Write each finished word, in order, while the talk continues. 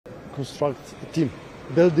construct a team,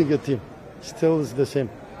 building a team. Still is the same.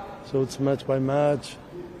 So it's match by match,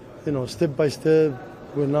 step by step.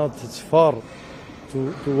 It's far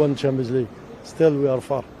to win Champions League. Still we are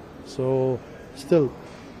far. So still,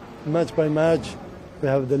 match by match, we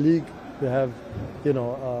have the league, we have,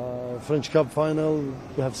 French Cup final,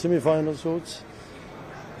 we have semi-final, so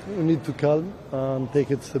we need to calm and take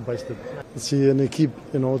it step by step. See an equipe,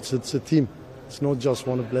 it's a team. It's not just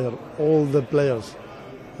one player. All the players,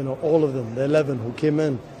 all of them, the 11 who came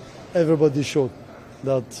in, everybody showed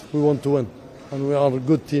that we want to win. And we are a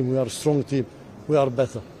good team, we are a strong team, we are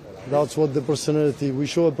better. That's what the personality, we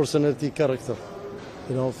show a personality character,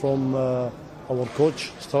 from our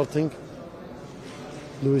coach starting,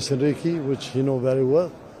 Luis Enrique, which he knows very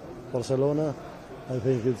well, Barcelona. I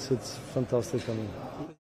think it's fantastic.